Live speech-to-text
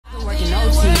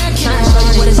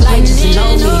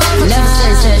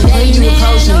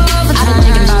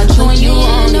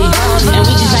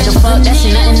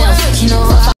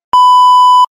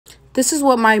This is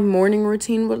what my morning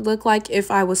routine would look like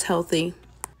if I was healthy.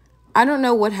 I don't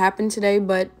know what happened today,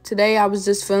 but today I was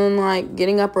just feeling like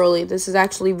getting up early. This is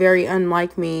actually very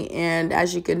unlike me, and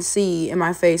as you can see in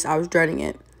my face, I was dreading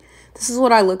it. This is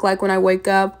what I look like when I wake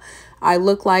up. I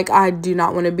look like I do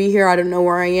not want to be here. I don't know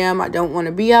where I am. I don't want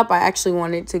to be up. I actually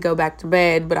wanted to go back to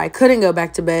bed, but I couldn't go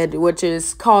back to bed, which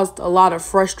has caused a lot of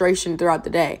frustration throughout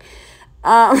the day.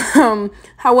 I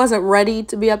wasn't ready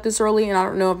to be up this early, and I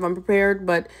don't know if I'm prepared,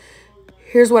 but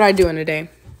here's what I do in a day.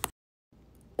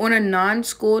 On a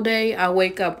non-school day, I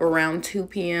wake up around 2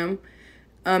 p.m.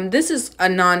 This is a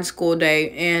non-school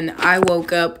day, and I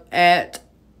woke up at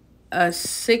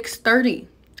 6:30.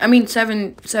 I mean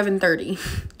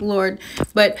 7:30, Lord.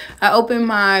 But I open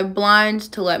my blinds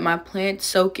to let my plants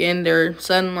soak in their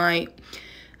sunlight.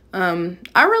 I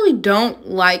really don't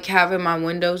like having my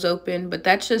windows open, but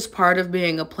that's just part of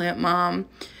being a plant mom.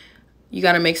 You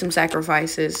gotta make some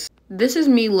sacrifices. This is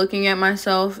me looking at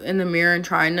myself in the mirror and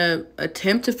trying to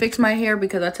attempt to fix my hair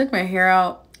because I took my hair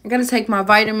out. I gotta take my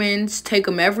vitamins, take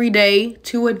them every day,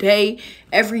 2 a day,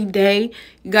 every day.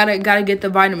 You gotta get the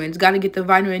vitamins, gotta get the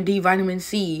vitamin D, vitamin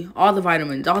C, all the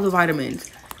vitamins.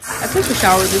 I took a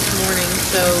shower this morning,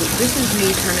 so this is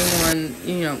me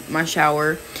turning on, my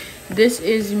shower. This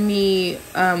is me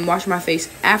washing my face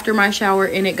after my shower,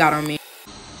 and it got on me.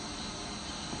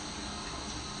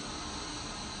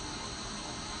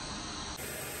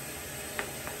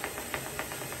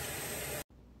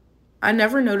 I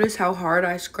never noticed how hard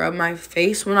I scrub my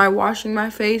face when I'm washing my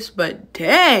face, but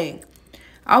dang,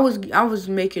 I was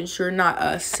making sure not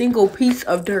a single piece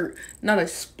of dirt, not a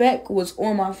speck was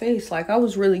on my face. Like, I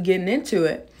was really getting into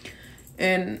it.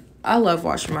 And I love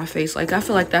washing my face. Like, I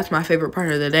feel like that's my favorite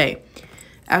part of the day.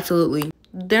 Absolutely.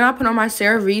 Then I put on my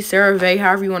CeraVe,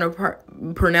 however you want to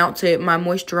pronounce it, my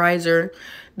moisturizer.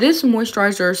 This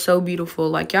moisturizer is so beautiful.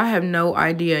 Like, y'all have no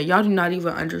idea. Y'all do not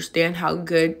even understand how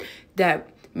good that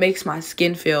makes my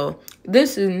skin feel.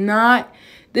 This is not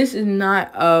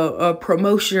a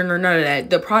promotion or none of that.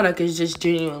 The product is just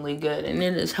genuinely good, and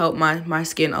it has helped my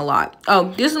skin a lot.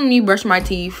 Oh, this is me brushing my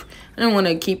teeth. I didn't want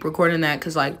to keep recording that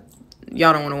because, like,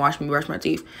 y'all don't want to watch me brush my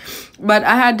teeth. But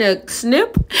I had to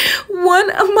snip one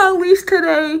of my leaves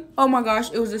today. Oh my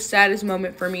gosh, it was the saddest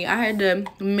moment for me. I had to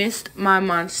mist my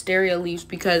monstera leaves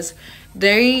because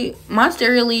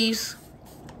monstera leaves,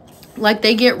 like,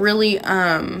 they get really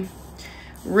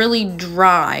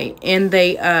dry and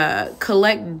they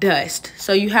collect dust,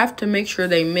 so you have to make sure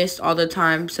they mist all the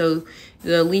time so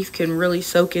the leaf can really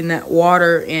soak in that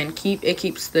water and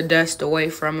keeps the dust away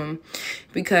from them,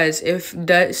 because if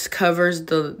dust covers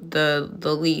the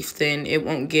leaf, then it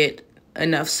won't get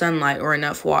enough sunlight or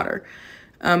enough water.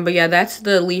 But yeah, that's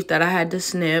the leaf that I had to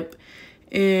snip.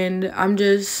 And I'm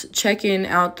just checking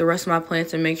out the rest of my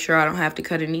plants and make sure I don't have to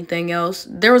cut anything else.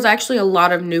 There was actually a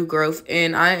lot of new growth,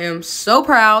 and I am so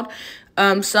proud.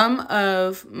 Some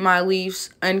of my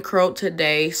leaves uncurled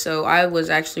today, so I was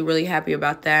actually really happy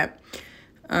about that.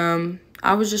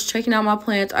 I was just checking out my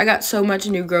plants. I got so much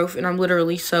new growth, and I'm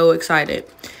literally so excited.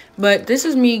 But this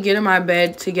is me getting my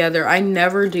bed together. I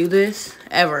never do this,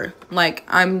 ever. Like,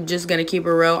 I'm just going to keep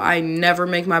it real. I never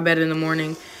make my bed in the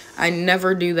morning. I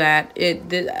never do that.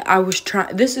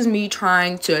 This is me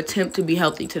trying to attempt to be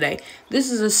healthy today.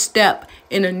 This is a step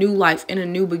in a new life, in a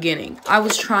new beginning. I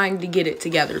was trying to get it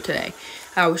together today.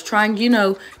 I was trying,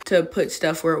 to put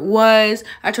stuff where it was.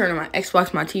 I turned on my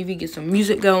Xbox, my TV, get some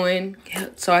music going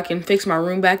so I can fix my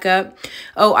room back up.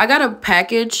 Oh, I got a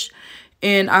package,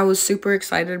 and I was super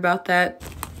excited about that.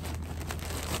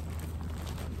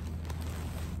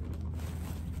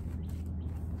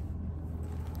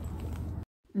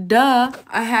 Duh,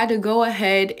 I had to go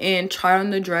ahead and try on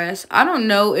the dress. I don't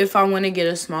know if I want to get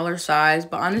a smaller size,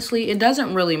 but honestly, it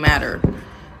doesn't really matter.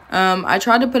 I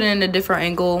tried to put it in a different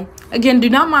angle. Again, do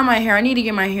not mind my hair. I need to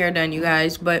get my hair done, you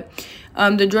guys. But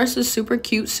the dress is super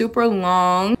cute, super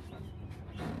long.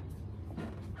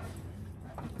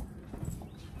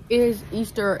 It is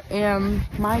Easter, and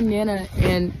my Nana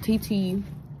and TT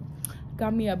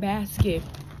got me a basket.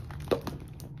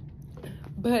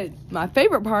 But my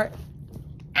favorite part,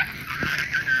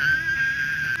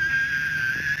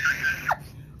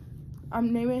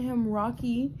 I'm naming him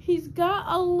Rocky. He's got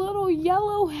a little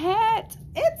yellow hat.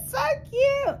 It's so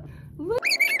cute. Look.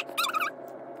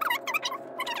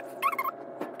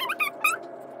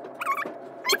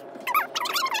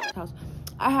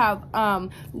 I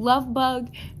have Love Bug,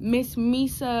 Miss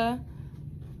Misa,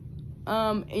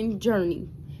 and Journey.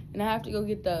 And I have to go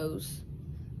get those.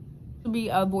 It'll be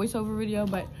a voiceover video,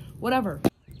 but whatever.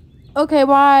 Okay,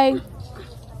 bye.